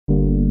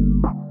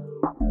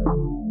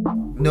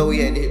Know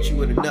he had to hit you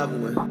with another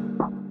one.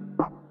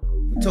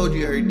 Told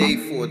you every day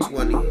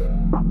 420.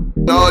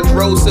 All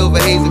drove Silver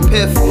Haze and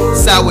Piff.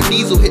 Sour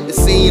Diesel hit the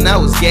scene, I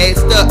was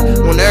gassed up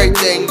on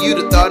everything. You'd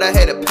have thought I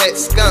had a pet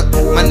skunk.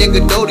 My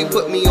nigga Doty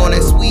put me on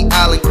that Sweet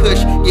Island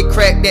Kush. Get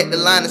cracked at the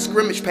line of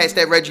scrimmage past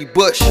that Reggie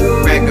Bush.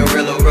 Rack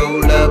Gorilla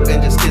roll up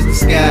and just kiss the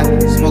sky.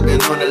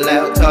 Smoking on the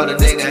loud, tall the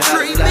nigga how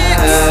to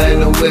fly. In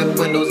the whip,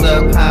 windows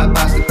up, high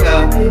box the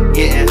car.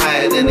 Getting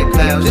higher than the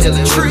clouds, chilling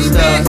with the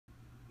stars.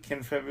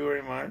 Can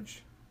February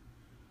March?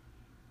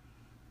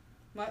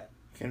 What?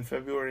 Can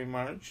February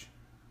March?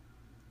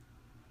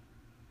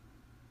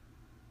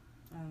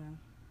 I don't know.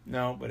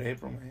 No, but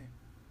April May.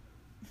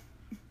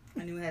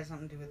 I knew it had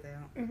something to do with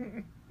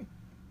that.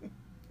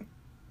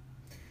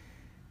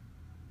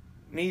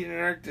 Need an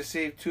ark to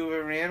save 2 of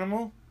every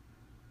animal?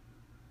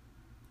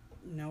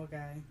 Know a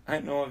guy. I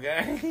know a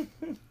guy.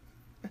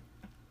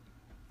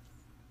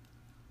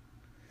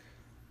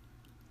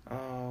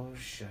 Oh,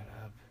 shut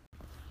up.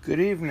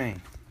 Good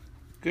evening.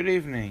 Good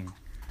evening.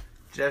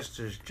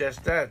 Jesters,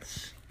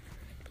 jestettes,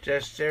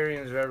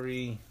 jesterians of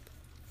every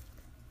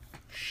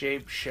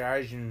shape,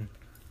 size, and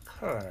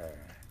color.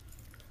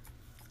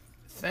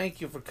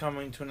 Thank you for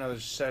coming to another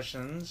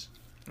session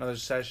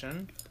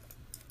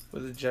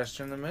with the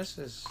Jester and the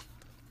Missus.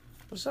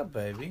 What's up,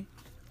 baby?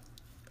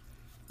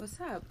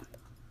 What's up?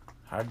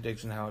 Hard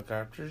dicks and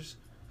helicopters.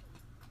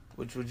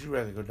 Which would you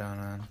rather go down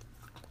on?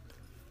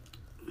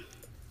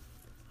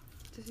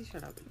 Jesse,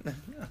 shut up.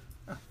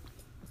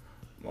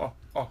 Oh.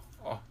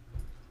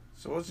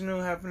 So what's new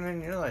happening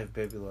in your life,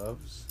 baby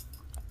loves?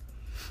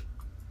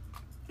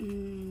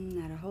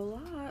 Not a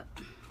whole lot.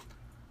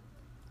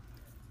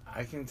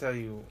 I can tell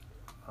you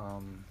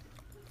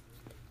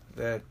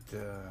that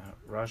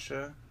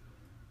Russia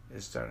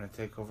is starting to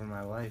take over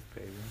my life,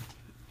 baby.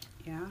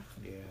 Yeah?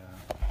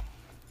 Yeah.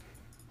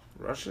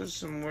 Russia's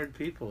some weird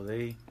people.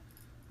 They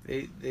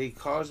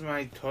caused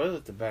my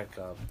toilet to back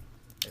up.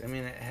 I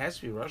mean, it has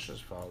to be Russia's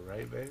fault,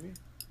 right, baby?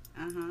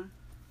 Uh-huh.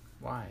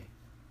 Why?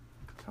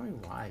 Tell me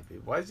why,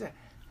 baby. Why does it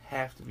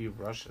have to be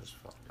Russia's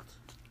fault?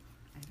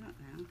 I don't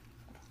know.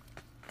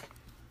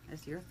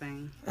 That's your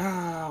thing.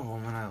 Ah,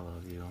 woman, I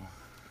love you.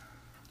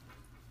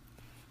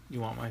 You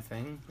want my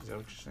thing? Is that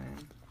what you're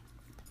saying?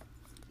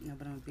 No,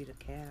 but I'm gonna beat a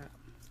cat.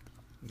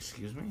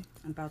 Excuse me?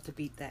 I'm about to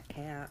beat that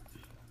cat.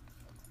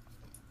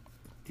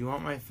 Do you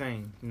want my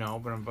thing? No,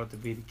 but I'm about to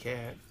beat a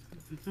cat.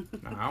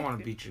 No, I want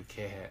to beat your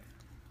cat.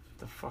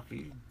 The fuck are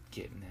you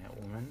getting at,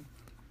 woman?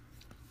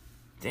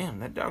 Damn,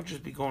 that dog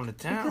just be going to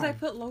town. Because I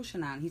put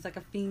lotion on. He's like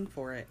a fiend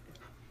for it.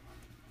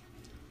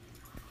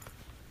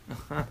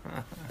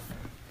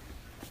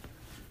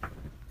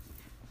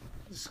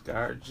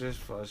 Scar just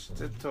flushed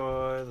the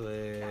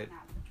toilet.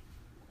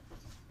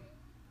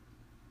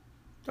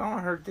 Don't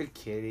hurt the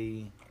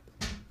kitty.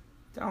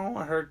 Don't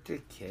hurt the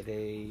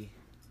kitty.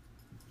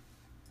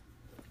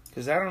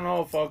 Because I don't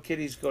know if all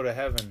kitties go to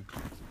heaven.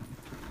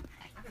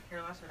 I could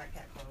care less where that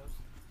cat goes.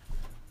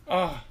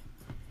 Oh,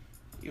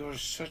 you are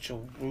such a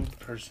rude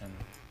person.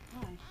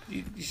 Why?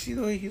 You see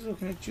the way he's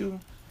looking at you?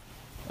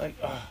 Like,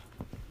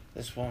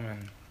 this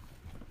woman.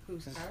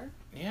 Who's her?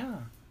 Yeah.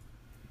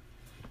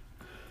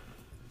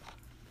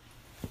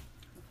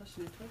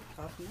 Flushing the toilet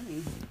costs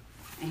money.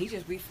 And he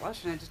just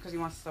reflushing it just because he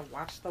wants to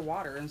watch the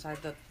water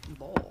inside the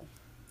bowl.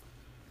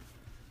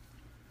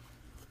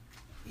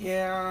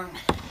 Yeah.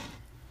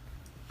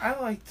 I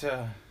like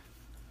to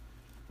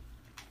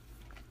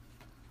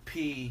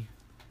pee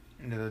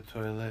into the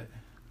toilet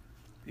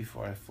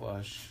before I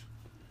flush.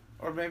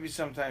 Or maybe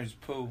sometimes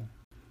poo.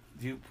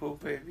 Do you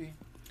poop, baby?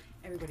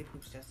 Everybody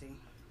poops, Jesse.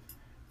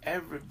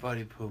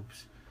 Everybody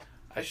poops.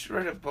 I should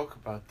write a book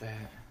about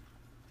that.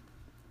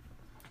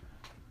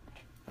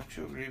 Don't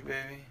you agree,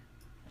 baby?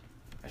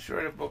 I should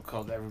write a book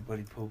called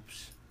Everybody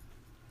Poops.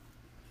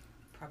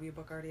 Probably a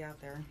book already out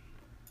there.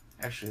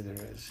 Actually,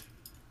 there is.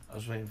 I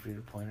was waiting for you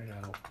to point it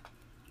out.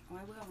 Oh,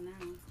 I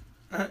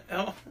will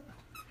now.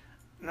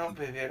 No,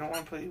 baby, I don't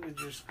want to put you with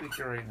your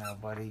speaker right now,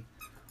 buddy.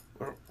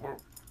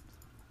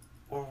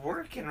 We're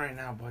working right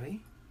now,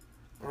 buddy.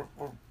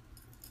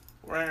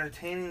 We're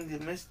entertaining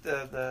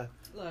the.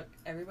 Look,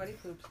 Everybody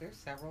Poops. There's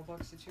several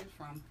books to choose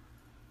from.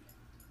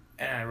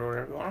 And I wrote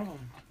every one of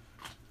them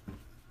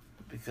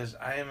because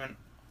I am an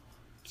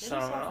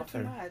son of an author.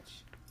 Too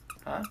much.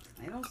 Huh?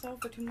 They don't sell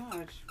for too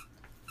much.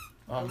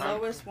 Well, The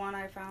lowest one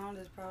I found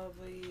is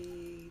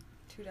probably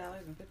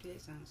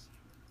 $2.58.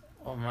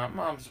 Well, my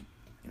mom's.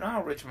 You know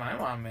how rich my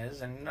mom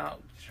is, and you know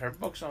her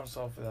books don't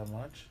sell for that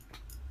much.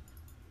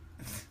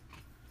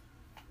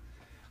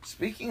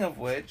 Speaking of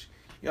which,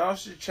 you all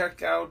should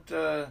check out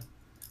the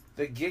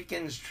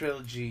Gickens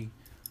trilogy,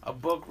 a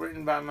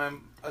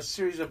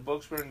series of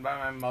books written by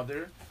my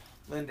mother,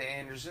 Linda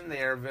Anderson.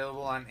 They are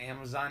available on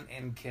Amazon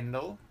and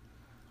Kindle.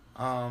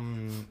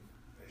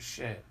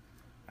 Shit,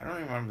 I don't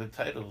even remember the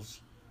titles.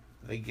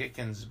 The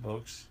Gickens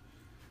books.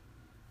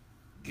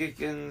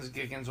 Gickens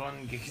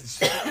 1, Gickens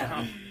 2.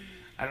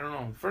 I don't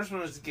know. First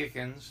one is the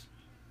Gickens.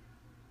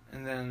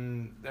 And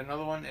then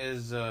another one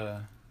is,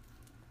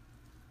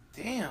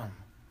 damn.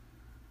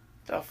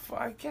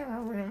 I can't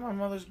remember any of my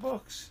mother's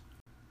books.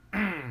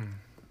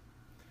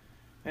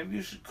 Maybe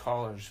you should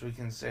call her so we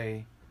can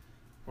say,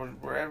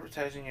 we're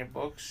advertising your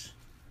books,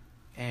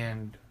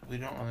 and we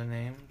don't know the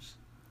names.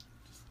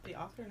 Just the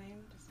author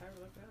name. Just have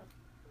her look it up.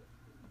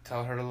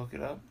 Tell her to look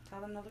it up?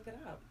 Tell them to look it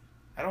up.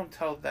 I don't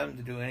tell them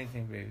to do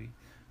anything, baby.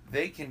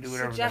 They can do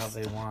whatever the hell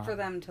they want. For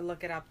them to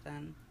look it up,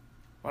 then.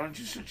 Why don't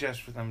you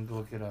suggest for them to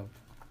look it up?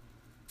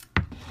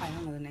 I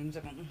don't know the names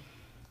of them.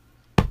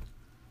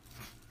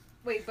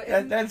 Wait, but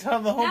that's how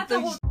the whole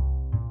thing.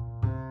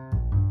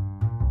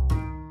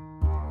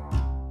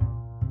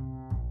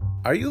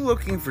 Are you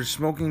looking for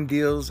smoking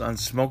deals on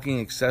smoking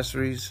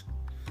accessories?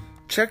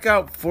 Check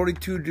out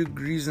 42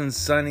 Degrees and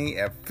Sunny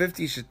at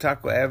 50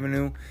 Chautauqua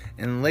Avenue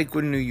in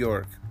Lakewood, New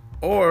York,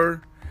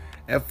 or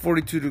at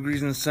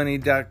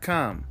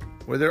 42degreesandsunny.com,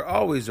 where they're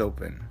always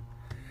open.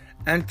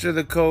 Enter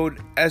the code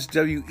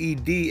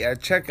SWED at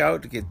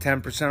checkout to get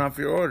 10% off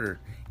your order,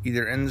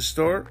 either in the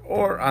store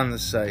or on the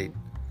site.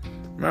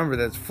 Remember,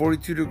 that's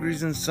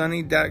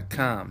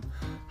 42degreesandsunny.com.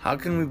 How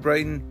can we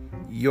brighten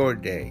your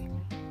day?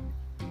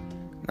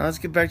 Now let's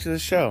get back to the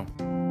show.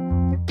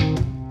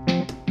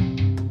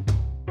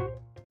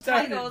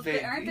 Titles,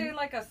 but aren't they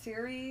like a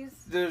series?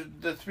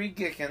 The Three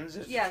Gickens.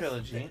 It's a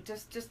trilogy.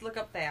 Just look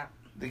up that.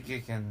 The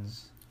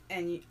Gickens.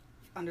 And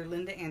under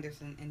Linda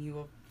Anderson, and you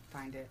will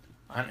find it.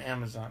 On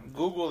Amazon.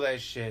 Google that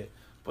shit.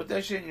 Put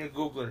that shit in your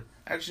Googler.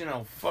 Actually,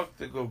 no. Fuck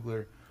the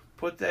Googler.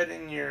 Put that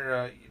in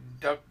your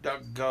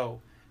DuckDuckGo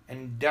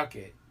and duck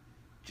it.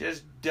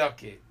 Just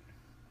duck it.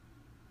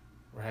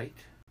 Right?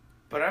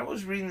 But I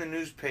was reading the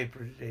newspaper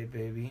today,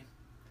 baby.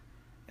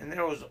 And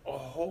there was a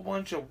whole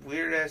bunch of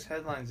weird-ass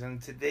headlines in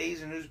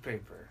today's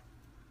newspaper.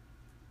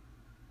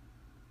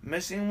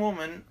 Missing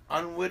woman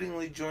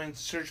unwittingly joins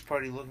search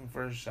party looking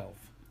for herself.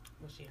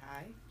 Was she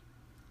high?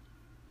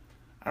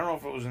 I don't know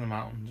if it was in the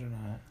mountains or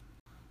not.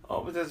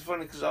 Oh, but that's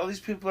funny because all these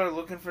people are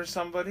looking for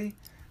somebody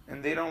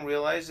and they don't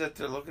realize that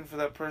they're looking for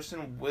that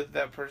person with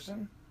that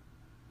person.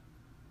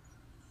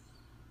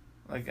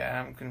 Like,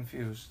 I'm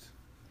confused.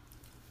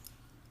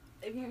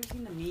 Have you ever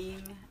seen the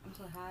meme, I'm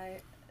so high,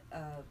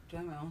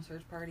 doing my own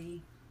search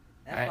party?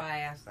 That's why I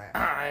asked that.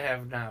 I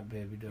have not,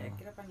 baby doll. Yeah,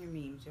 get up on your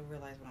memes. You'll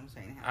realize what I'm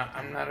saying.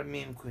 I'm not a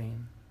meme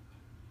queen.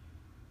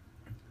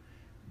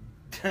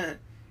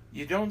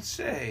 You don't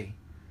say.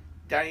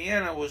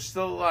 Diana was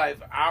still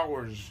alive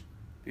hours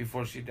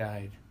before she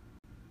died.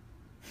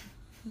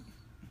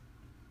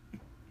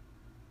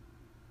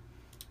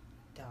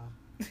 Duh.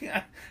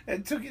 Yeah,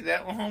 it took you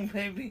that long,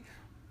 baby.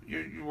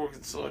 You're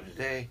working slow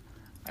today.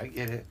 I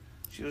get it.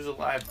 She was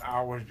alive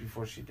hours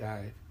before she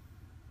died.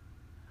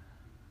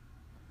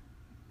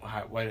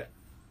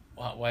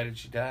 Why did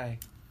she die?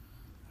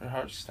 Her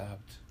heart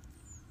stopped.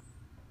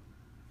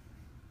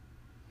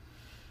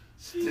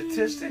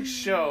 Statistics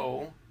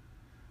show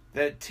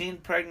that teen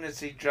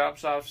pregnancy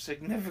drops off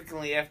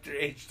significantly after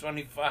age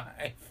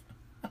 25.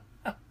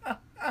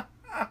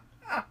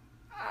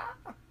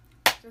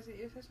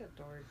 You're such a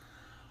dork.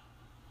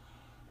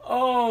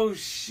 Oh,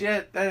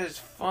 shit. That is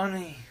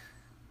funny.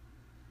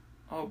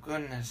 Oh,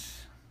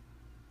 goodness.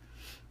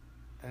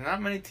 And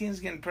not many teens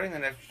getting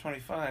pregnant after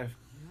 25.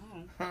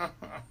 No.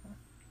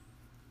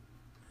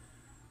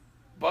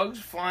 Bugs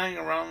flying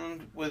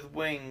around with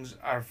wings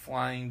are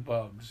flying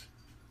bugs.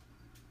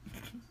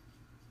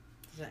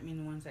 Does that mean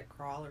the ones that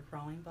crawl are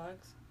crawling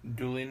bugs?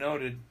 Duly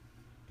noted.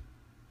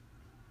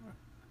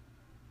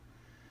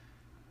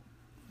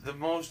 The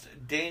most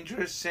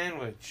dangerous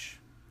sandwich.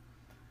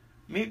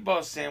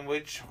 Meatball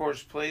sandwich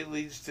horseplay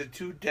leads to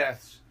 2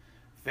 deaths.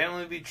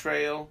 Family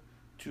betrayal,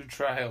 2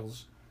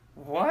 trials.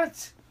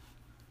 What?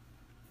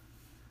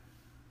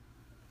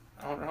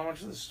 I wonder how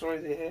much of the story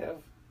they have.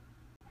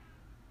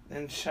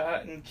 Then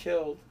shot and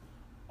killed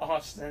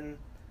Austin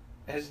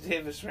as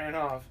Davis ran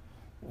off.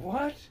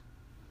 What?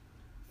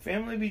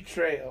 Family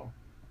betrayal.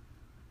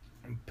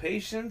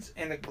 Patience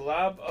and a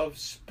glob of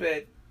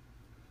spit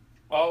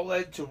all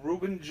led to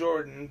Reuben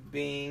Jordan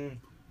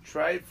being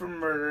tried for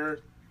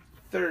murder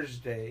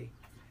Thursday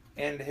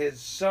and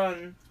his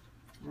son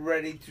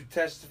ready to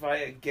testify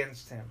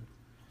against him.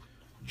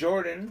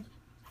 Jordan,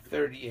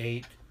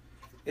 38,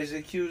 is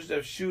accused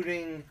of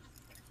shooting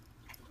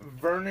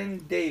Vernon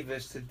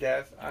Davis to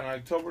death on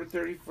October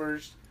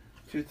 31st,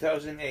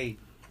 2008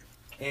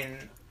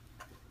 in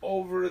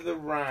Over the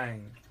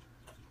Rhine.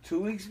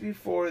 2 weeks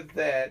before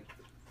that,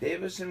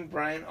 Davis and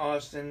Brian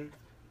Austin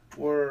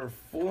were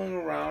fooling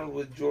around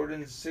with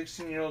Jordan's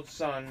 16-year-old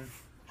son,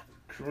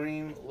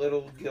 Kareem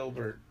Little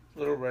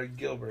Red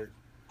Gilbert.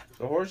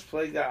 The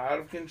horseplay got out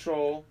of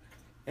control,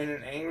 and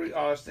an angry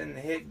Austin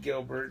hit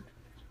Gilbert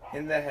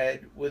in the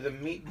head with a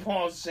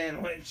meatball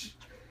sandwich.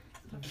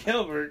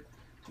 Gilbert,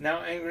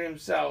 now angry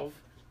himself,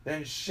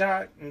 then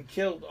shot and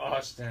killed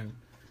Austin.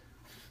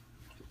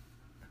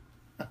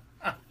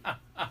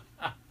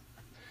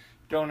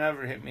 Don't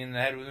ever hit me in the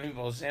head with a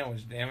meatball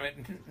sandwich, damn it.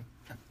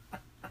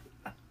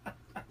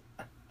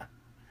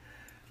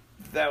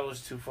 That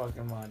was too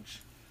fucking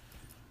much.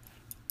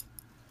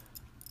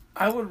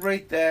 I would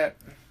rate that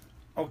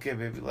Okay,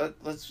 baby.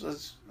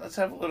 Let's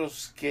have a little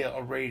scale,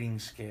 a rating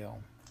scale.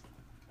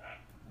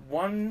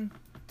 1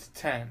 to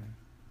 10.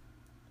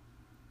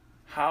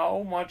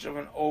 How much of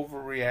an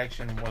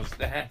overreaction was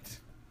that?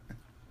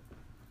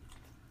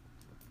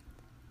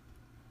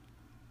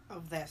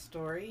 Of that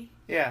story?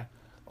 Yeah.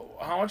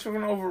 How much of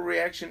an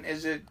overreaction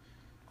is it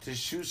to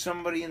shoot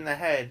somebody in the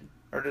head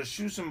or to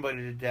shoot somebody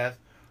to death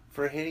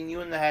for hitting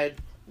you in the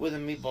head with a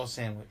meatball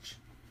sandwich?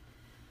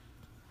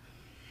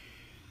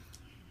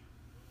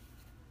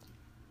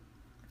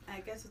 I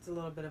guess it's a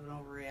little bit of an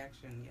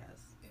overreaction,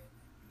 yes.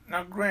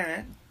 Now,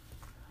 granted,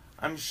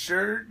 I'm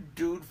sure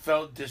dude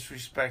felt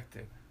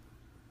disrespected.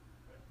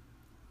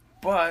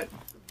 But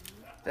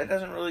that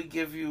doesn't really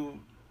give you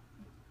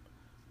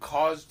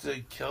cause to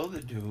kill the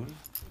dude.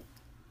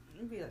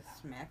 Maybe like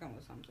smack him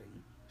with something.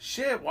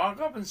 Shit, walk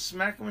up and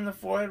smack him in the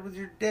forehead with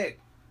your dick.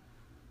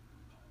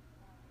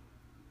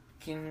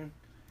 Can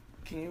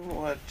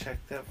you check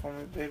that for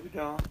me, baby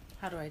doll?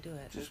 How do I do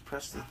it? Just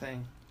press the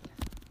thing.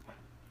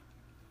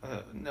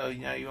 No,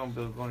 you won't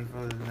be able to go any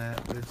further than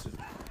that. But it's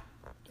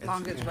As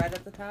long as it's red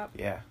at the top?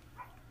 Yeah.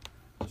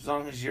 As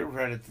long as you're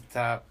red at the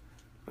top,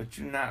 but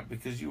you're not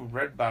because you a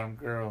red bottom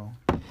girl.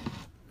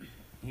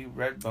 You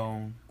red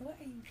bone. What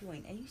are you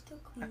doing? Are you still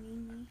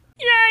cleaning me?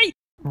 Yay!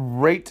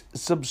 Rate,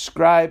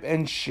 subscribe,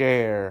 and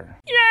share.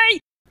 Yay!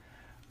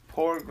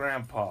 Poor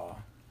Grandpa.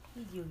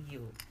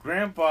 You.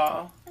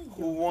 Grandpa,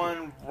 who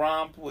won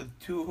romp with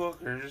 2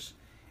 hookers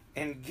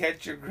and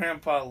Get Your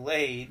Grandpa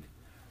Laid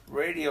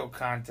radio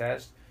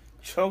contest,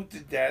 choked to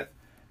death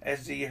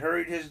as he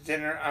hurried his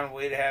dinner on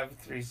way to have a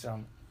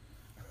threesome.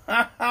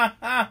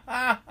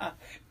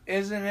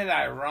 Isn't it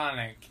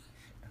ironic?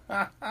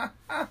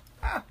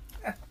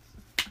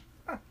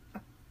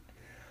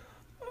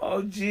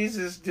 Oh,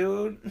 Jesus,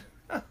 dude.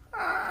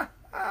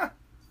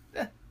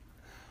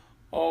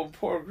 Oh,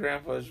 poor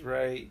Grandpa's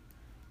right.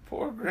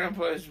 Poor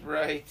Grandpa's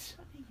right.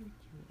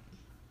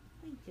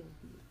 What are you doing?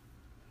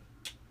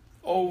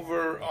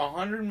 Over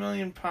 100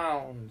 million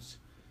pounds.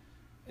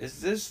 Is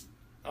this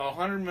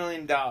 $100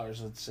 million,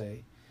 let's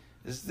say?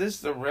 Is this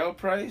the real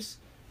price?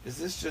 Is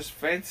this just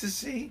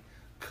fantasy?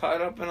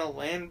 Caught up in a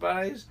land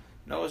buys?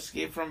 No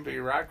escape from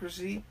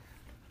bureaucracy?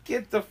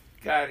 Get the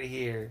fuck out of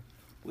here.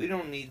 We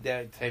don't need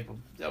that type of...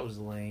 That was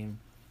lame.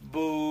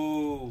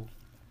 Boo.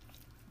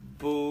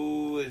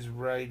 Boo is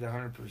right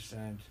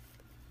 100%.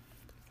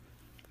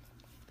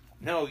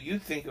 No, you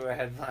think of a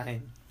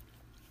headline.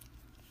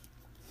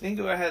 Think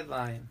of a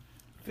headline.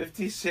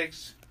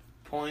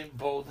 56-point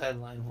bold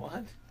headline.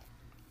 What?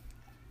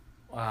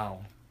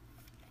 Wow.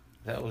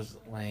 That was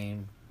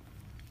lame.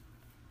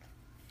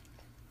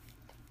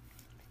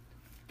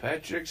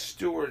 Patrick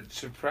Stewart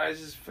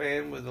surprises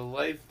fan with a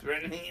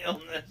life-threatening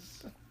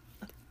illness.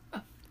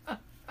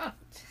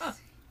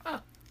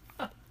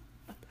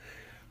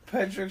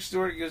 Patrick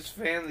Stewart gives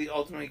fan the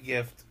ultimate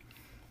gift.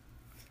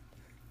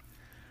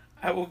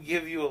 I will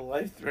give you a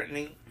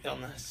life-threatening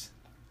illness.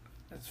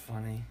 That's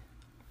funny.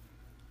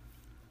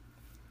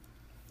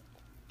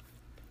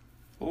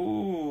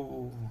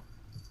 Ooh.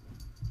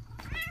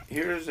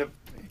 Here's a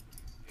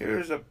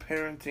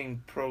parenting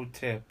pro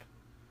tip.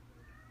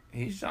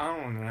 He's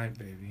on one tonight,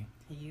 baby.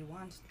 He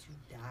wants to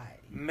die.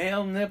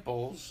 Male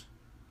nipples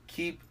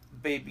keep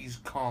babies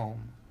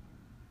calm.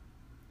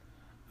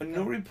 A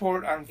new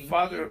report on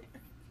fatherhood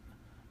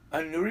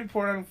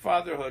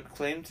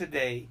claimed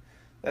today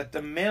that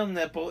the male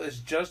nipple is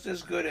just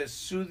as good at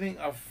soothing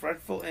a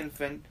fretful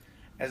infant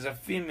as a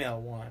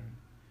female one.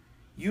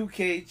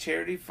 UK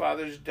Charity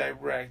Fathers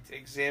Direct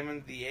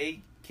examined the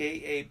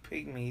AKA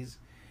pygmies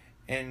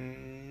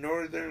in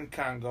northern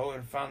Congo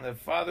and found that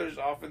fathers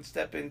often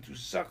step in to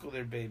suckle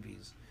their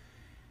babies.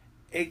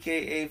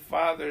 AKA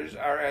fathers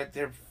are at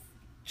their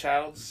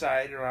child's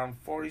side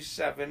around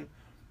 47%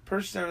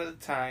 of the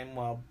time,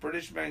 while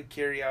British men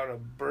carry out a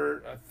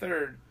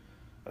third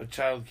of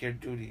childcare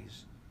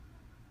duties.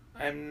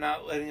 I'm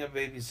not letting a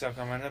baby suck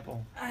on my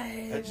nipple.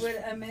 I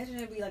would imagine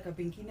it'd be like a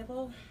binky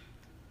nipple.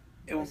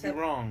 It would be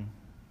wrong.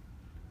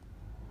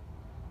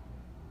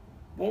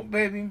 Well,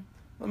 baby,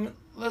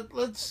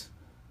 let's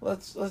put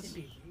this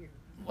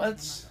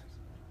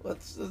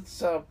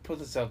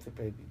out there,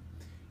 baby.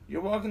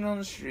 You're walking down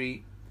the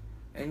street,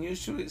 and you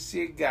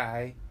see a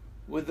guy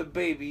with a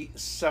baby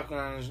sucking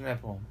on his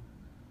nipple.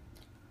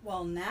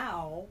 Well,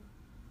 now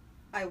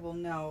I will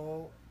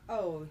know.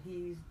 Oh,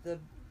 he's the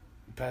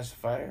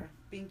pacifier.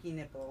 Binky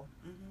nipple.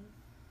 Mm-hmm.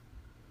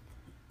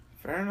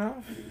 Fair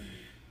enough.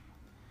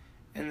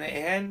 And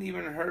they hadn't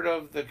even heard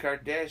of the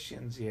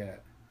Kardashians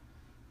yet.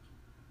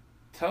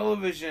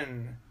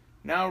 Television,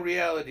 now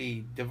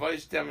reality,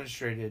 device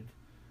demonstrated.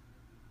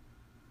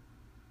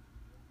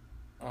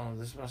 Oh,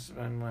 this must have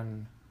been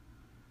when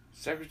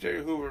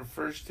Secretary Hoover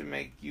first to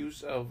make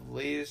use of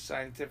latest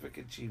scientific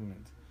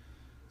achievement.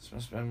 This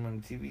must have been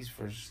when TVs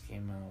first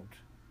came out.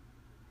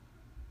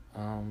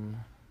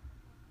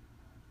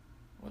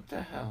 What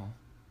the hell?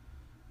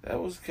 That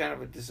was kind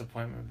of a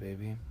disappointment,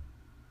 baby.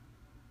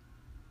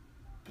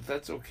 But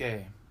that's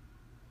okay.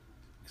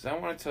 Because I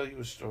want to tell you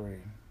a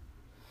story.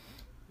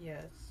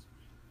 Yes.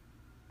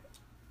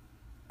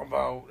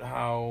 about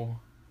how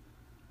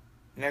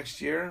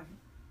next year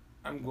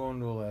I'm going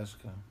to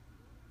Alaska.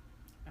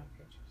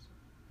 Okay, Joseph.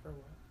 For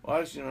what?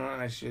 Well, actually, no, not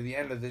next year. The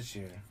end of this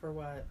year. For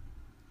what?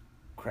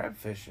 Crab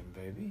fishing,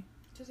 baby.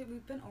 Joseph,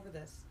 we've been over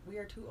this. We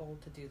are too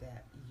old to do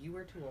that. You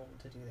are too old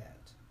to do that.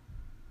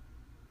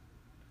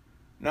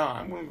 No,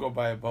 I'm going to go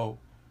buy a boat.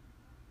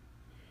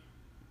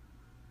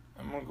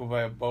 I'm going to go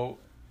buy a boat,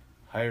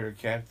 hire a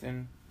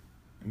captain,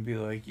 and be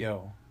like,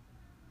 yo,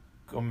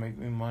 go make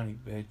me money,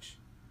 bitch.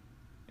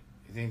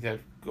 You think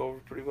that'd go over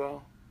pretty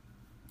well?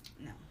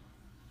 No.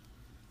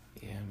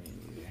 Yeah, me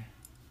neither.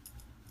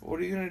 But what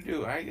are you going to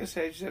do? I guess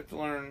I just have to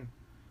learn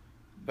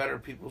better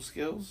people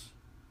skills.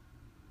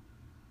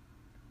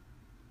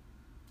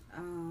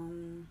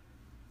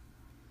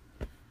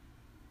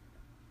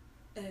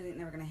 It ain't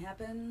never gonna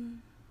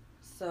happen.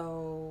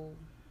 So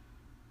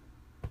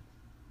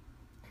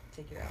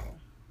take your L.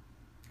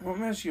 Well,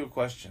 let me ask you a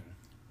question.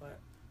 What?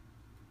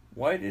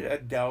 Why did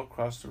Adele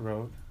cross the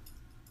road?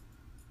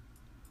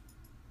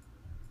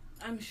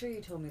 I'm sure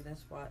you told me this.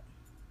 What?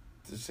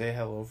 To say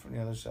hello from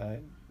the other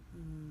side?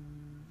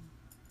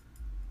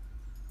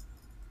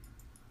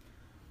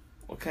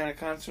 What kind of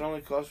concert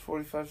only costs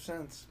 45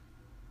 cents?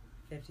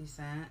 50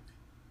 Cent.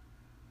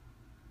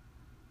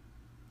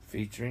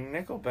 Featuring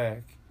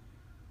Nickelback.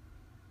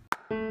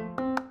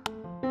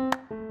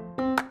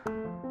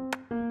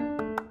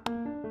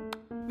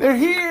 They're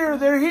here!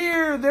 They're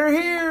here! They're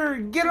here!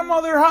 Get them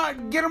while they're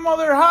hot! Get them while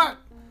they're hot!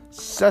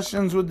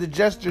 Sessions with the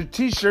Jester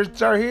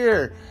t-shirts are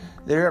here.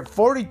 They're at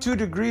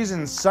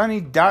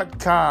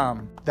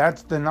 42degreesandsunny.com.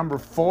 That's the number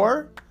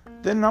 4,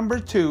 the number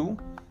 2,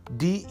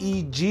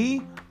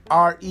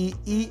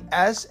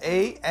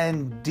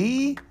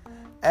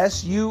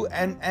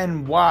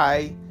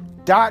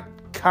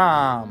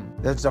 DEGREESANDSUNNY.com.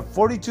 That's a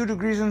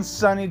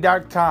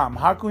 42degreesandsunny.com.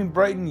 How can we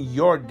brighten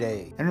your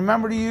day? And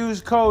remember to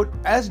use code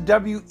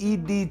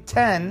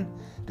SWED10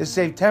 to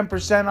save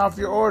 10% off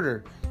your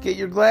order. Get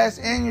your glass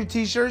and your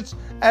t-shirts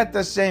at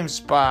the same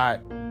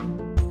spot.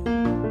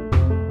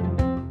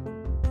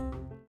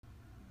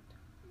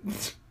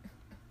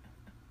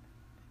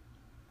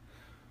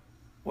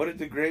 What did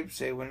the grape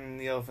say when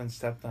the elephant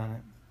stepped on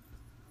it?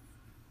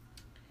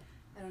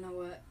 I don't know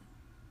what.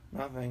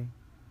 Nothing.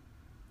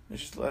 It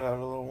just let out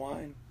a little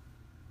wine.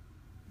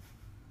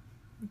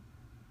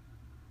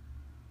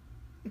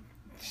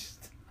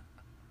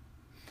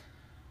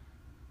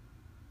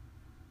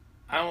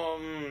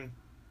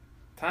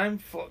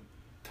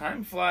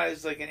 Time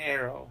flies like an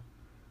arrow.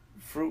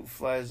 Fruit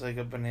flies like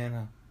a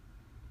banana.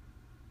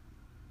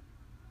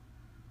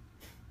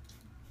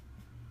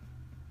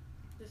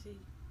 Does he?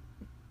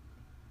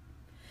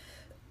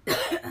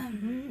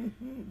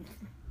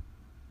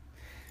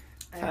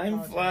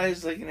 Time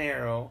flies like an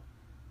arrow.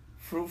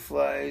 Fruit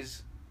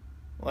flies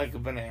like a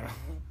banana.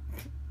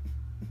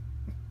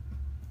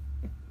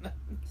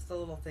 It's the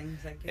little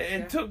things that get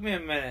It took me a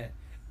minute.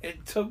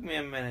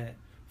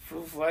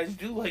 Fruit flies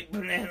do like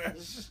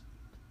bananas.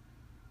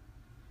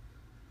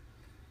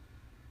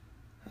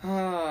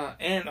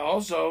 And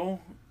also,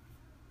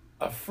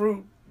 a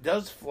fruit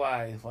does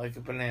fly like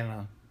a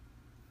banana.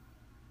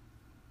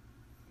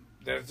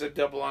 That's a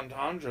double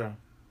entendre.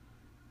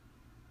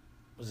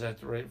 Was that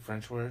the right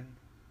French word?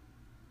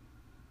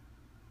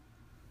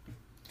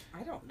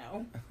 I don't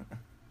know.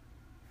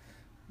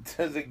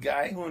 To the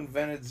guy who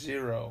invented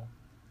zero,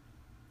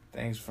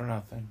 thanks for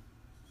nothing.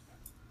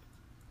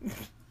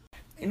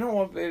 You know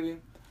what, baby?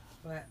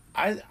 What?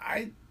 I'd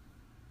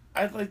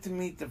like to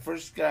meet the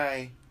first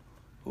guy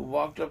who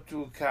walked up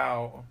to a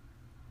cow,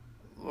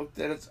 looked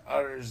at its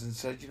udders, and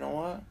said, "You know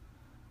what?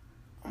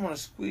 I'm gonna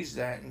squeeze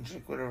that and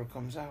drink whatever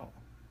comes out."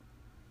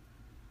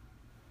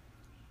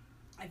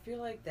 I feel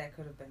like that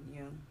could have been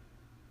you.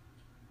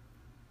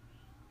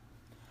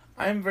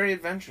 I am very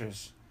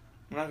adventurous.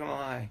 I'm not gonna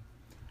lie.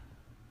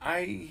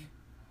 I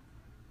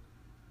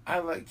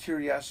let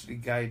curiosity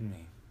guide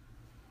me.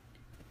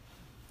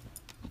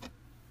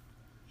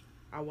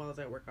 How well does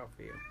that work out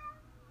for you?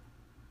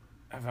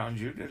 I found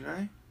you, didn't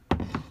I?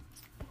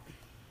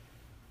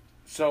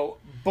 So,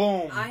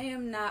 boom. I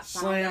am not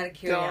found Slam out of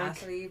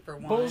curiosity for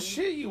one.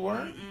 Bullshit, you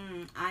weren't.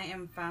 I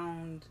am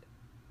found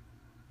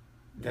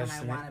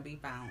Destiny. when I want to be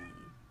found.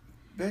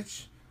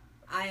 Bitch.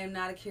 I am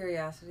not a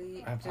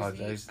curiosity. I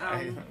apologize.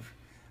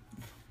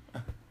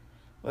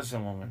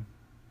 Listen, woman.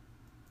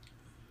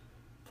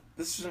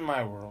 This is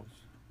my world.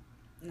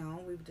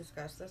 No, we've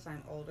discussed this.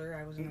 I'm older.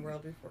 I was in the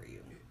world before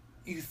you.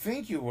 You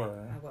think you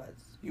were. I was.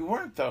 You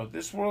weren't, though.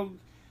 This world,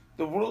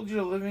 the world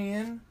you're living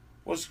in,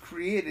 was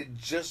created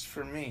just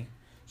for me.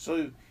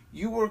 So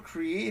you were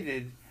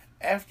created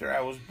after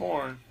I was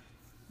born,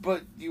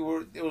 but it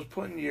was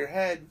put into your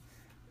head.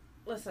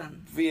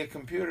 Listen. Via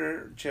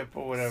computer chip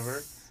or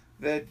whatever,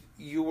 that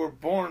you were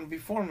born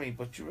before me,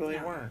 but you really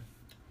weren't.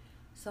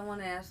 Someone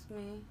asked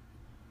me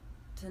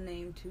to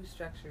name 2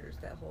 structures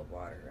that hold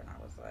water, and I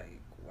was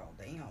like, well,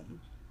 damn.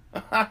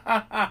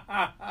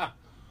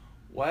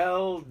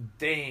 Well,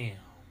 damn.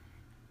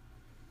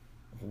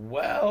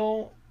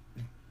 Well,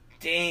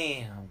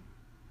 damn.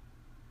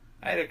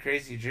 I had a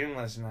crazy dream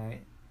last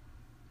night.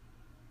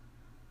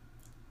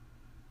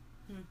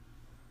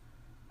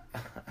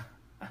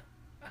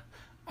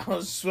 I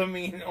was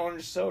swimming in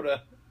orange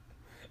soda.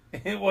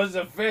 It was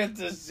a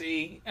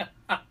fantasy.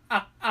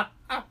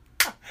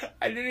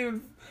 I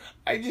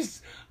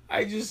just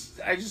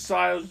saw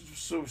I was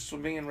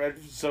swimming in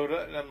red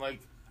soda, and I'm like,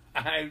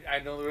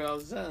 I know the real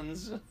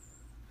sense.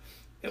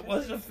 It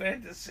was a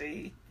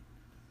fantasy.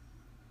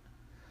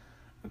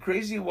 A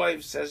crazy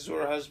wife says to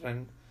her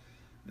husband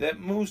that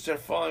moose are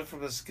falling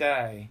from the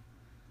sky.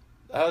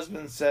 The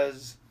husband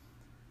says,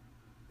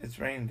 "It's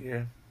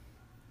reindeer.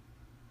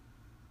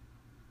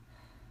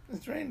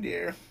 It's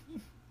reindeer.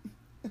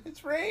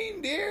 It's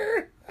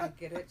reindeer." I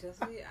get it,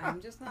 Jesse.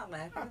 I'm just not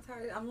laughing. It's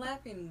hard. I'm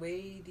laughing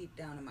way deep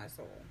down in my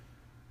soul.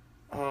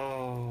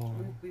 Oh.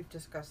 We've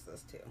discussed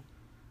this too.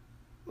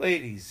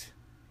 Ladies,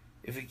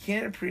 if you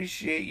can't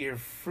appreciate your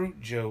fruit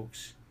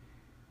jokes,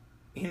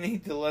 you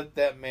need to let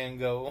that man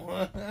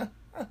go.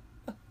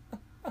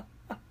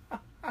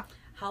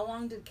 How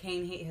long did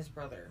Cain hate his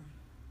brother?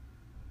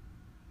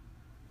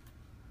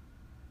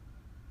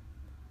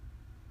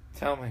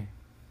 Tell me.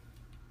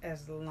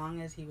 As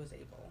long as he was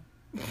able.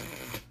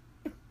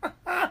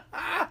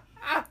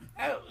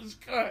 That was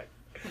good.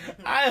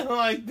 I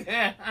like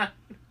that.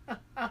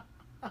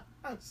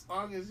 As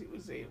long as he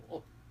was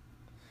able.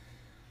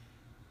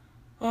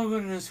 Oh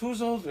goodness,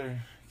 who's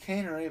older,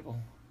 Cain or Abel?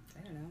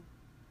 I don't know.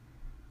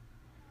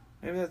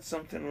 Maybe that's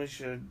something we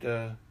should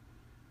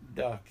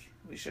duck.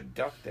 We should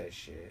duck that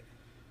shit.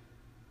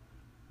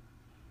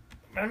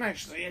 I'm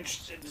actually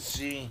interested to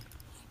see.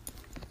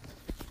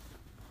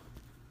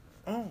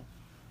 Oh,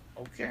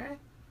 okay.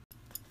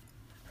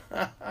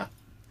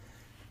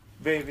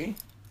 Baby.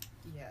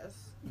 Yes.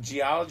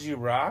 Geology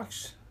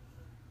rocks,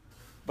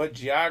 but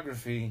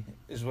geography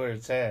is where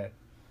it's at.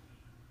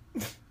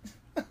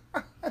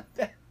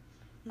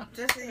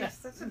 Jesse, you're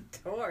such a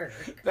dork.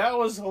 That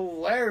was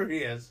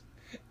hilarious.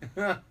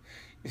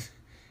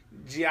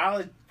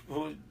 Geology.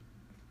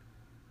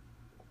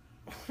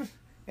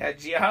 Yeah,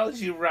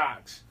 geology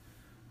rocks,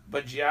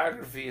 but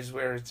geography is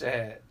where it's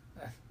at.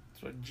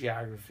 That's what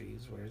geography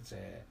is where it's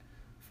at.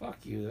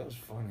 Fuck you, that was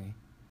funny.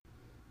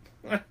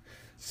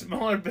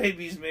 Smaller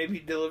babies may be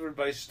delivered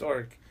by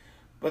stork,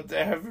 but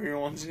the heavier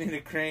ones need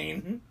a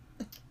crane.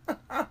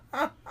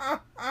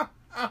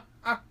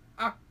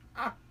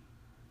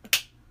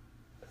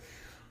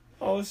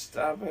 Oh,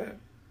 stop it.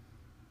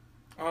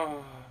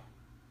 Oh.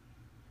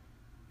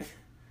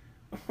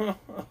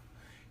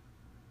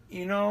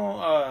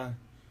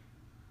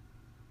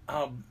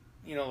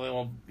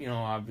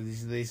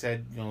 Obviously they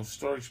said,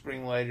 storks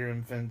bring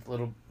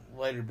little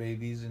lighter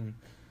babies, and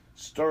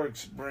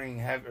storks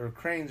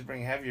cranes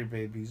bring heavier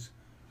babies.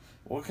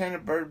 What kind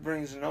of bird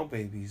brings no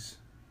babies?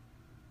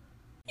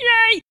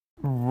 Yay!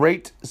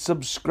 Rate,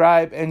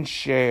 subscribe, and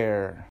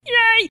share.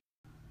 Yay!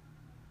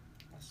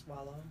 A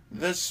swallow.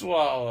 The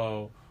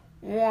swallow.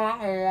 Wah,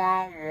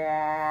 wah,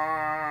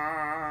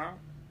 wah.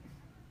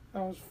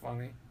 That was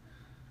funny.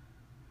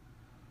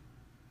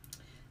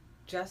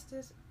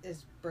 Justice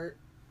is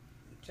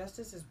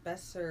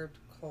best served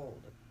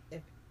cold.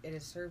 If it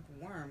is served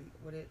warm,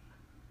 would it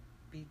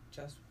be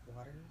just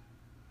water?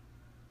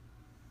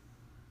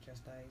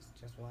 Just ice,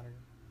 just water.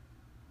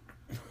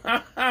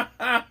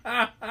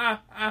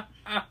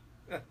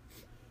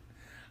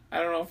 I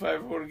don't know if I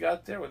ever would have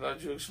got there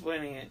without you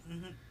explaining it.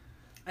 Mm-hmm.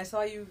 I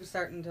saw you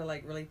starting to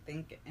really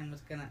think and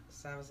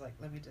so I was like,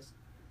 let me just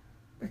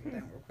break it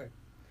down real quick.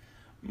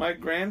 My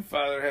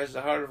grandfather has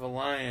the heart of a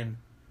lion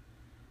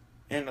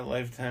and a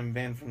lifetime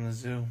ban from the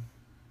zoo.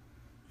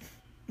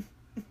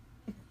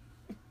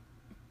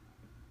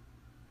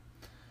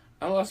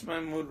 I lost my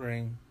mood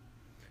ring.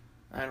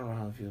 I don't know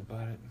how I feel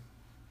about it.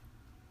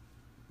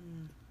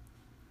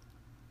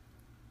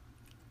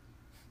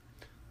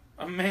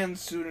 A man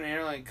sued an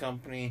airline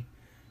company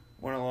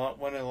when it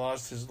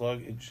lost his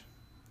luggage.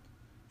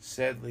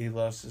 Sadly, he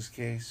lost his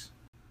case.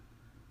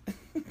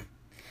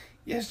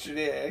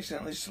 Yesterday, I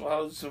accidentally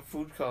swallowed some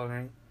food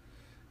coloring.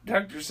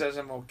 Doctor says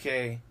I'm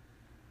okay,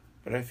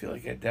 but I feel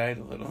like I died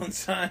a little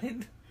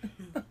inside.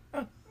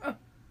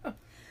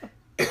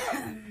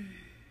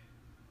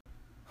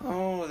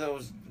 Oh,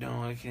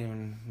 no, I can't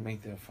even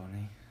make that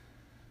funny.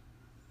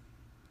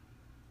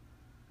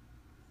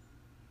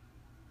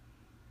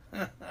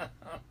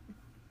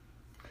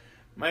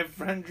 My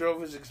friend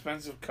drove his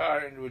expensive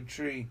car into a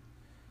tree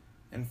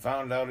and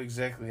found out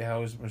exactly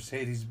how his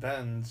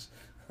Mercedes-Benz.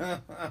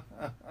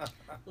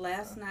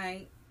 Last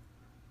night,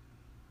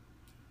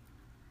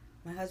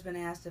 my husband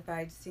asked if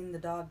I'd seen the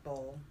dog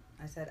bowl.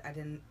 I said I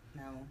didn't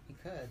know he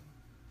could.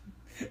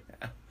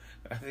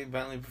 I think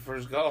Bentley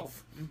prefers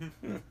golf.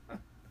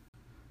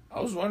 I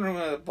was wondering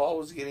whether the ball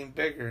was getting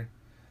bigger.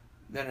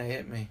 Then it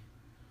hit me.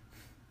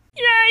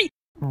 Yay!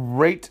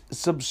 Rate,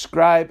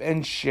 subscribe,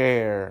 and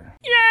share.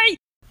 Yay!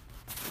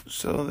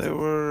 So there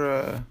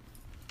were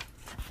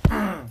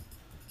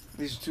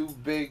these two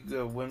big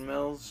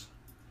windmills.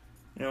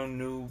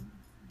 New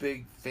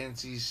big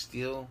fancy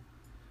steel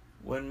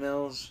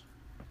windmills.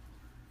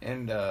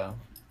 And one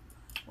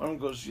of them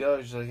goes to the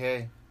other. She's like,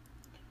 "Hey,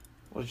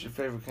 what's your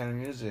favorite kind of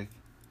music?"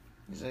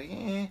 He's like,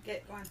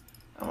 Get one.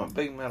 I'm a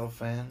big metal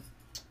fan.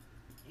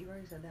 You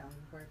already said that one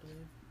before, I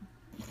believe.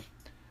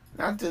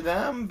 Not to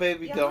them,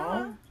 baby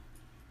doll.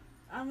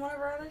 On one of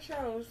our other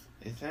shows.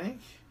 You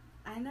think?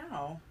 I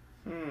know.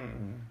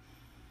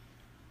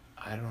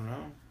 I don't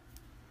know.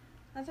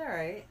 That's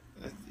alright.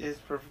 It's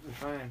perfectly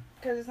fine.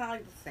 Because it's not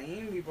like the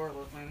same people are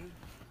listening.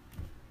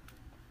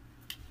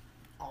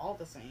 All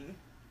the same.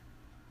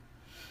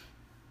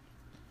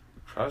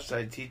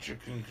 Cross-eyed teacher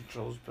can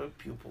control his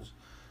pupils.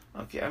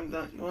 Okay, I'm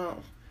done.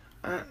 Well,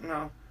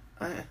 no.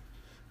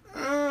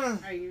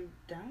 Are you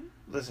done?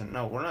 Listen,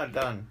 no, we're not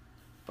done.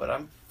 But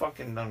I'm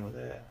fucking done with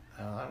it.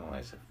 I don't know why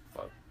I said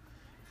fuck.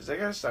 Because I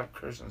gotta stop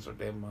cursing so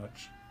damn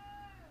much.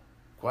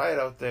 Quiet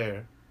out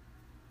there.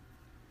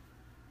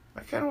 I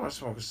kind of want to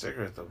smoke a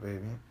cigarette though,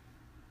 baby.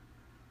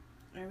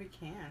 Or we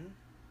can.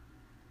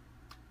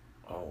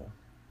 Oh.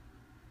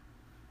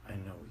 I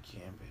know we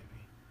can,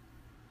 baby.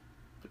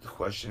 But the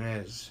question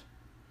is,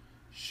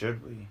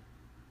 should we?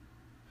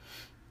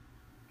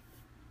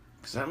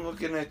 Because I'm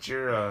looking at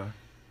your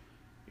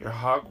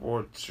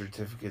Hogwarts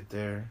certificate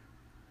there.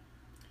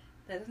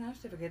 That is not a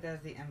certificate, that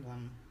is the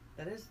emblem.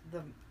 That is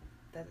not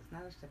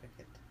a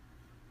certificate.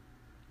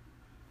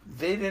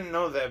 They didn't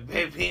know that,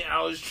 baby.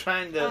 I was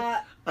trying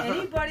to...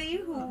 Anybody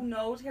who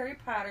knows Harry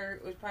Potter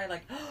was probably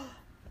like, oh,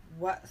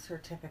 what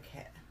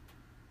certificate?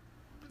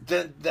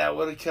 That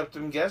would have kept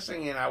them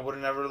guessing, and I would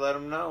have never let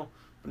them know.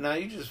 But now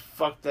you just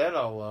fucked that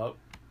all up.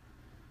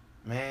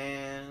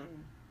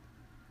 Man.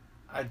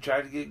 I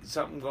tried to get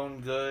something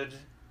going good.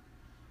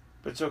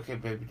 But it's okay,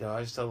 baby doll.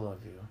 I still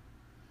love you.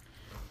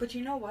 But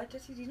you know what,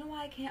 Jesse? Do you know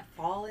why I can't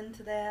fall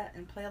into that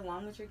and play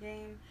along with your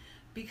game?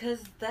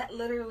 Because that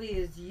literally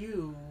is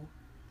you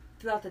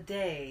throughout the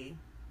day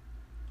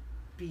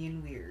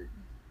being weird.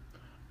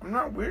 I'm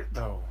not weird,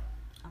 though.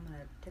 I'm going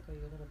to tickle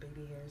your little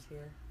baby hairs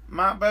here.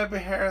 My baby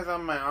hairs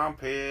on my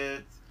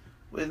armpits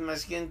with my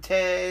skin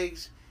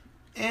tags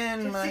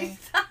and Jesse, my...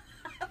 Stop.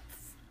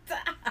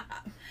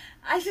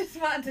 I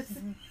just wanted to...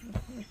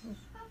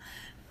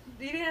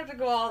 You didn't have to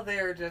go all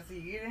there, Jesse.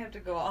 You didn't have to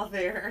go all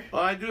there.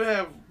 Well, I do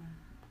have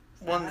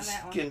one on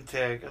skin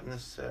tag on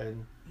this side.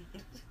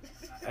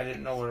 I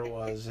didn't know where it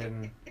was,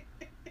 and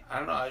I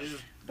don't know, I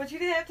just... But you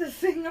didn't have to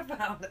sing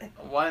about it.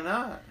 Why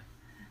not?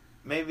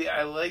 Maybe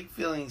I like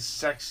feeling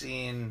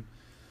sexy and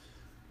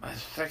my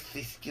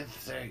sexy skin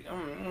tag.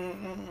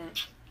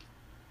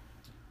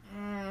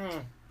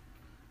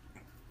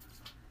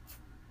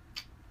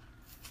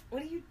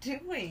 What are you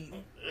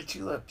doing?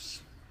 Itchy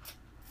lips.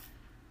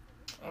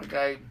 Like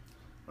I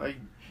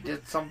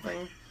did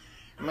something,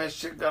 and my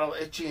shit got all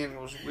itchy and it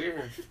was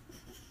weird.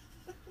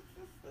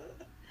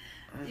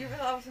 You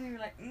were all of a sudden you were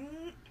like,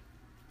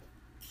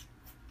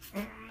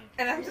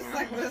 And I'm just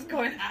like, what is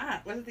going on?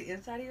 Was it the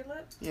inside of your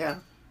lip? Yeah.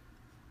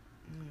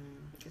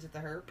 Is it the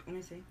herp? Let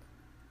me see.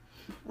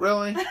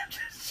 Really? I'm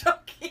just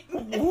joking.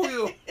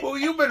 Who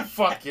you been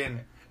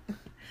fucking?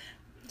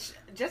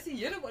 Jesse,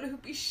 you're the one who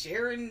be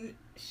sharing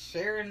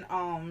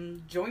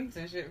joints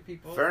and shit with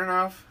people. Fair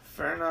enough.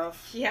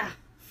 Yeah.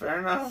 Fair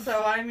enough.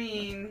 So I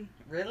mean,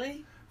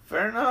 really?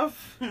 Fair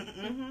enough.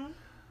 Mm-hmm.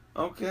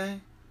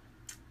 Okay.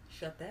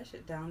 Shut that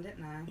shit down,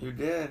 didn't I? You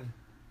did.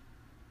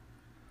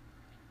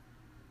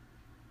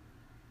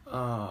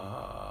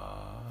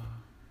 But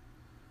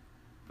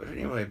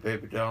anyway,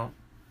 baby doll.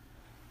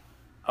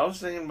 I was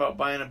thinking about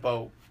buying a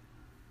boat.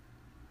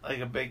 Like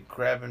a big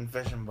crab and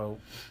fishing boat.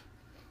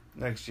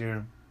 Next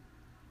year.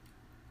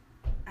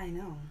 I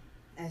know.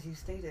 As you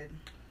stated.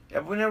 Yeah,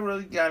 but we never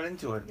really got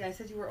into it. Yeah, I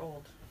said you were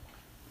old.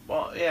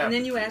 Well, yeah. And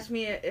then you asked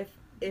me if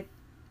it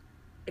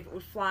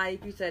would fly.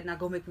 You said, now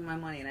go make me my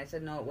money. And I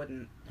said, no, it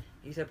wouldn't.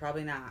 You said,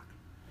 probably not.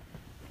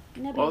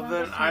 Well,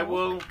 then I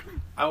will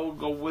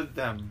go with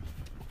them.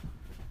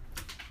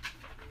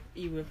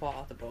 You would fall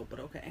off the boat, but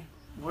okay.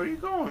 Where are you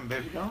going,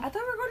 baby doll? I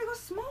thought we were going to go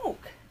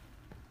smoke.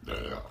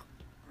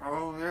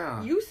 Oh,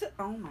 yeah. You said,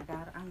 oh my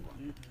God, I'm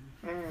going.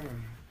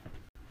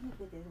 Look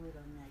at this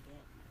little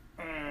nugget.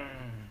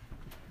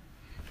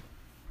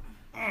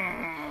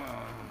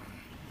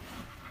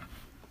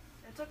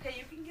 It's okay.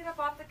 You can get up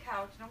off the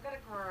couch. You don't gotta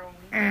grow.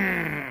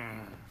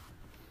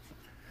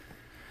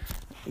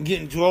 I'm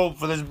getting too old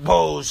for this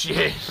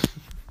bullshit.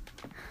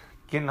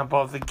 Getting up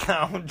off the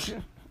couch.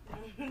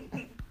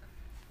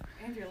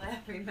 And you're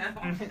laughing now.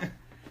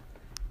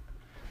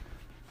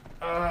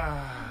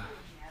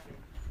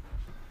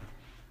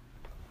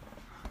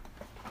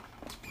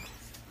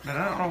 But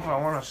I don't know if I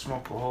want to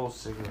smoke a whole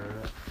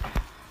cigarette.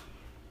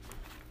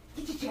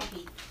 Get your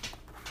Jeffy.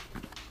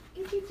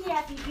 Get your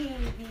Jeffy,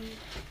 baby.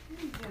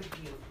 You're so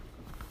cute.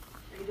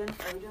 Are we done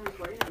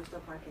recording or are we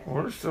still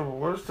podcasting?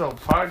 We're still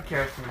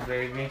podcasting,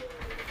 baby.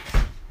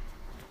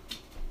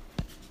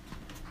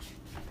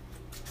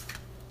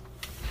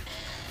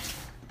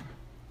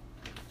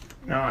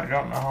 No, I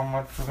don't know how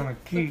much we're gonna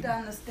keep. Look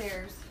down the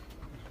stairs.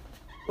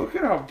 Look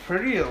at how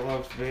pretty it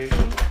looks, baby.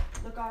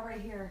 Look all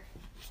right here.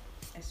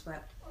 I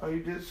swept. Oh,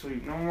 you did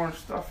sweet. No more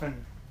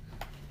stuffing.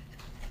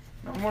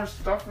 No more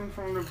stuffing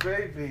from the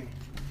baby.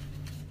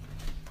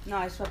 No,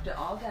 I swept it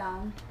all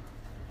down,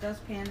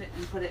 dustpanned it,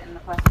 and put it in the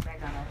plastic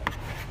bag on it.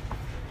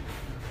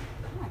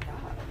 Oh my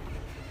God.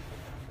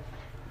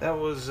 That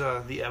was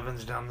the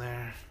Evans down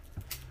there.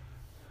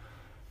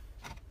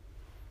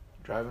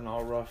 Driving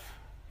all rough.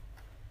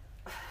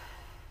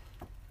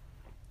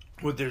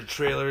 With their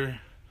trailer.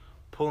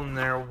 Pulling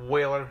their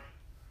whaler.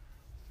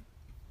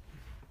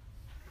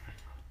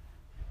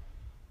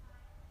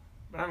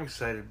 But I'm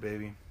excited,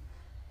 baby.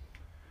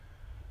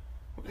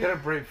 We got a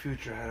bright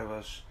future ahead of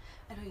us.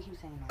 I know you keep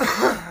saying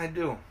that. I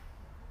do.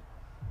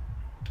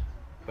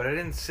 But I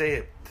didn't say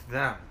it to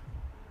them.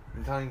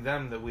 I'm telling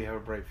them that we have a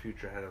bright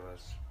future ahead of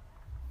us.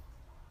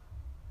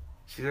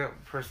 See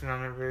that person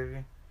on there,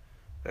 baby?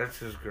 That's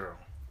his girl.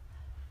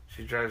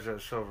 She drives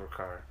that silver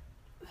car.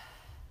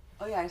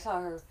 Oh yeah, I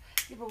saw her.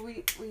 Yeah, but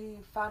we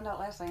found out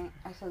last night.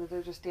 I said that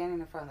they're just standing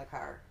in front of the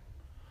car.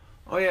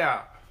 Oh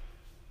yeah.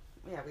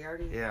 Yeah, we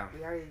already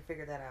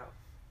figured that out.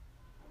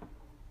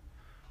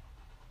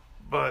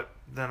 But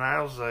then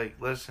I was like,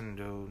 listen,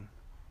 dude,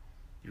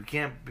 you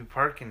can't be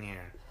parking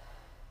here.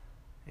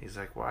 He's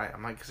like, why?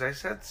 I'm like, because I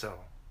said so.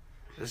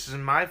 This is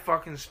my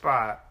fucking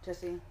spot.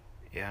 Jesse?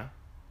 Yeah?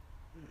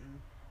 Mm-mm.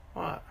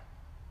 What?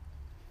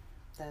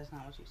 That is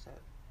not what you said.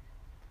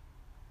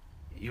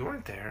 You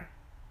weren't there.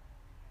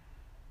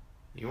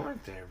 You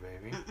weren't there,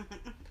 baby.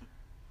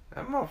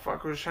 That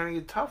motherfucker was trying to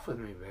get tough with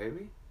me,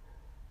 baby.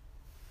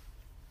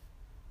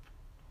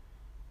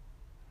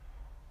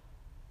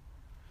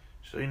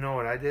 So you know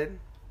what I did?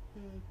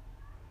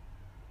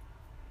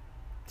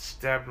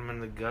 Stabbed him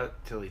in the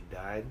gut till he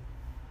died.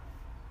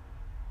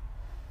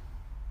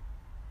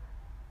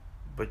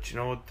 But you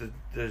know what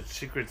the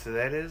secret to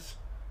that is?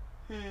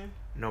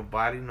 No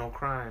body, no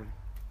crime.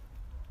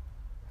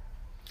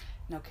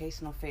 No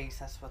case, no face.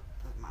 That's what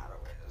the motto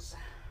is.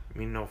 You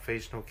mean no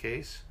face, no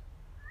case?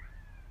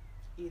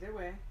 Either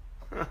way.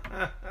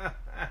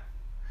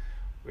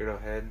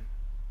 Weirdo head.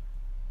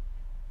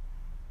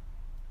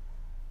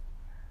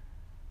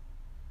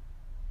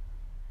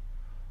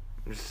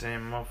 I'm just saying,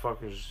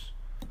 motherfuckers.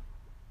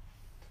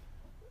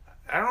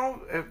 I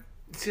don't know.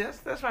 See,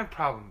 that's my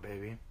problem,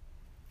 baby.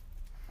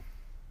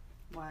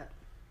 What?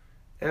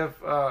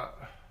 If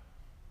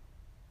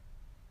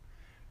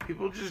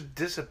people just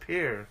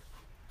disappear,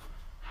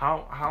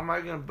 how am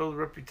I gonna build a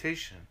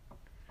reputation?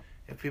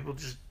 If people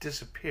just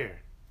disappear,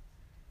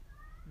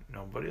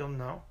 nobody will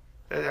know.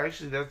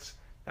 Actually,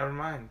 never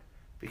mind,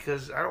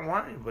 because I don't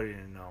want anybody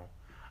to know.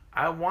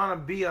 I want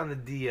to be on the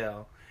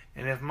DL,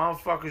 and if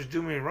motherfuckers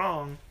do me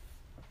wrong,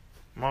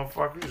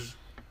 motherfuckers,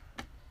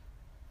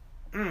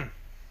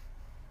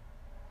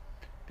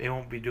 they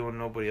won't be doing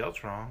nobody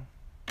else wrong.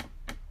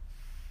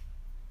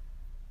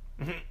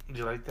 Do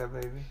you like that,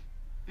 baby?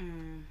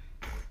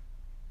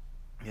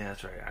 Yeah,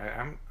 that's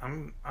right.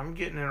 I'm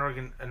getting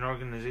an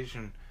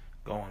organization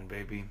going,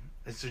 baby.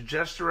 It's a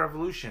Jester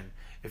Revolution.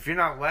 If you're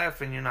not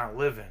laughing, you're not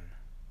living.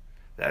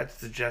 That's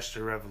the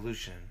Jester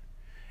Revolution.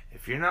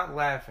 If you're not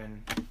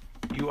laughing,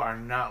 you are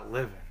not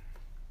living.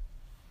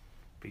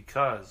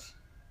 Because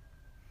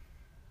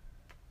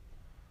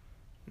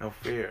no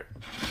fear.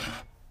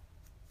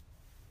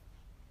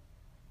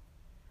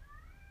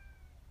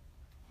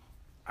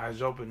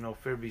 Eyes open, no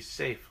fear, be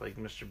safe, like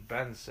Mr.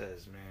 Ben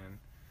says, man.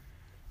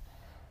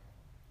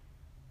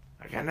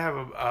 I kind of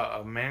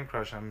have a man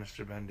crush on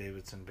Mr. Ben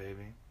Davidson,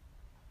 baby.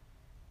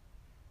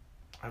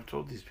 I've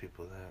told these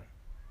people that.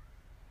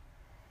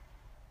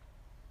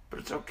 But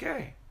it's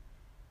okay.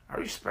 I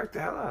respect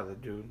the hell out of the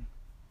dude.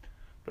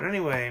 But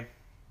anyway,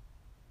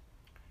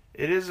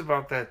 it is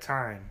about that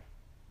time.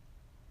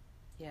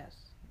 Yes.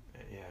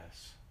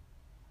 Yes.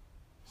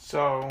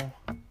 So,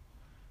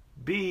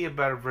 be a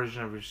better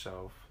version of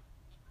yourself.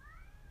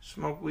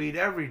 Smoke weed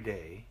every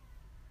day.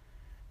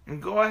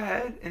 And go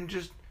ahead and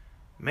just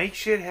make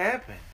shit happen.